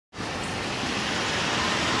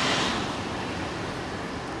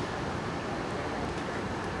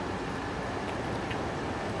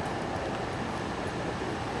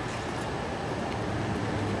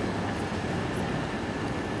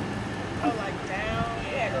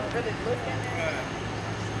Would it look in there?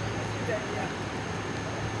 Yeah.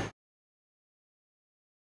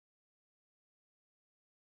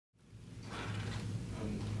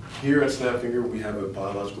 Here at Snapfinger, we have a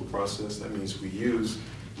biological process. That means we use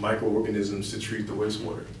microorganisms to treat the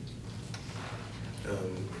wastewater.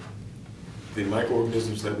 The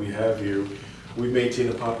microorganisms that we have here, we maintain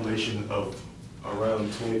a population of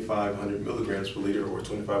around 2,500 milligrams per liter, or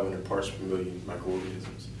 2,500 parts per million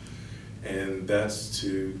microorganisms. And that's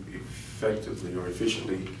to effectively or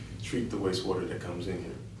efficiently treat the wastewater that comes in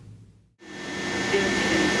here.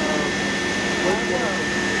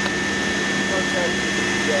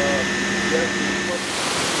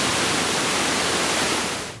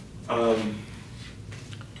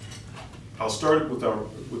 I'll start with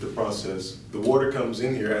the process. The water comes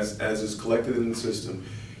in here as is collected in the system.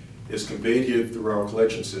 It's conveyed here through our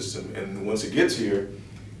collection system, and once it gets here,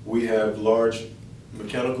 we have large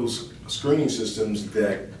mechanical screening systems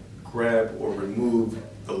that grab or remove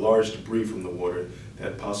the large debris from the water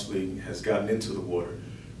that possibly has gotten into the water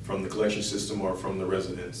from the collection system or from the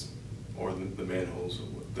residents or the manholes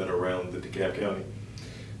that are around the DeKalb County.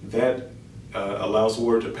 That allows the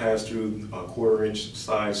water to pass through 1/4-inch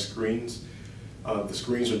size screens. The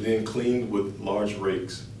screens are then cleaned with large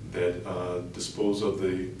rakes that dispose of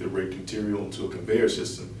the raked material into a conveyor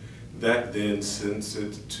system. That then sends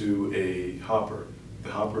it to a hopper. The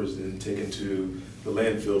hopper is then taken to the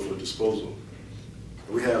landfill for disposal.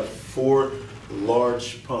 We have 4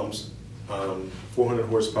 large pumps, 400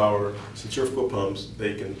 horsepower centrifugal pumps.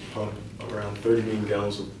 They can pump around 30 million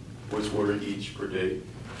gallons of wastewater each per day.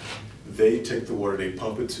 They take the water, they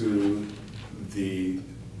pump it to the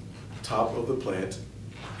top of the plant,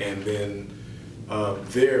 and then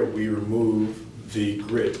there we remove the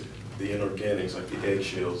grit, the inorganics like the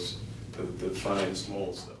eggshells, the fine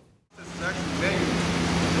small stuff. This is actually made.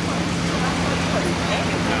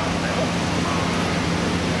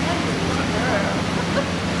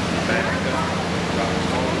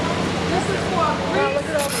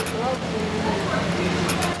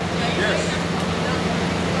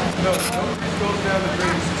 No, this goes down the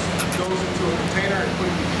drain system. It goes into a container and put it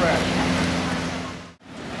in the trash.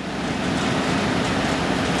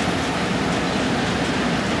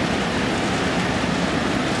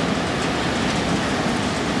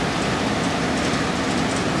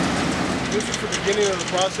 This is the beginning of the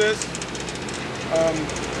process.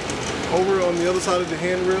 Over on the other side of the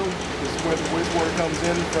handrail is where the wastewater comes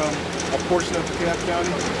in from a portion of DeKalb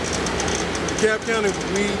County. DeKalb County,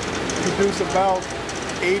 we produce about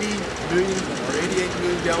 80 million or 88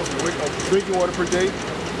 million gallons of drinking water per day.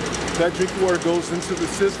 That drinking water goes into the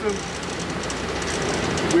system.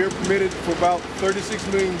 We're permitted for about 36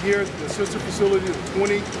 million here. The sister facility is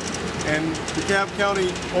 20, and DeKalb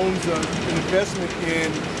County owns an investment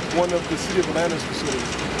in one of the City of Atlanta's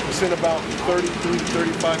facilities. We send about 33 to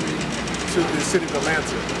 35 million to the City of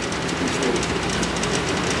Atlanta.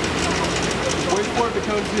 The wastewater that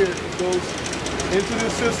comes here goes into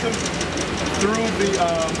this system through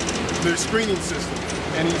the screening system.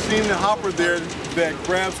 And you've seen the hopper there that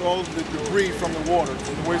grabs all of the debris from the water,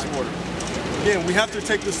 from the wastewater. Again, we have to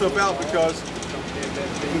take this stuff out because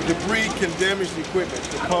the debris can damage the equipment,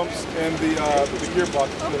 the pumps and the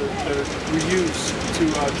gearboxes that we use to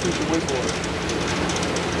treat the wastewater.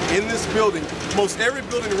 In this building, most every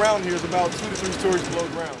building around here is about 2 to 3 stories below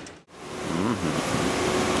ground.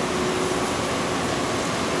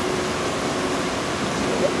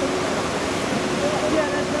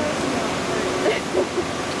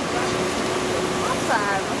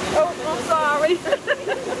 I'm sorry.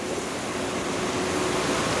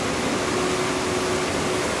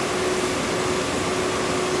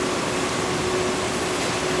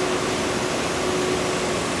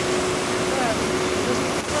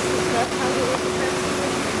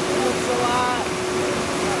 Looks a lot.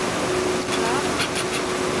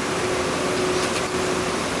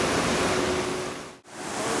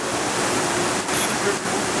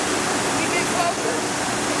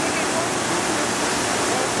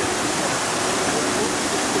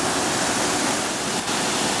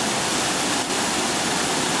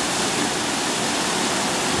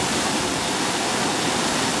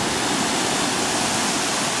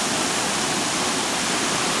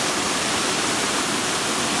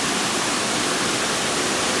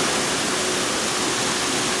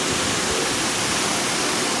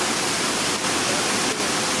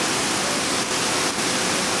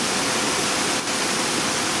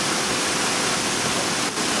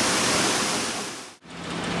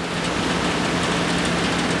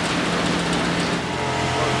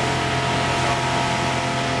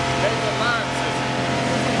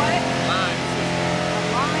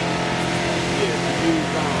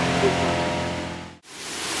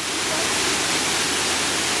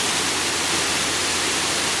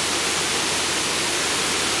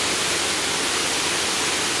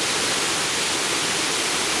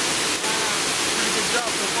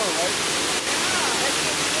 one, right?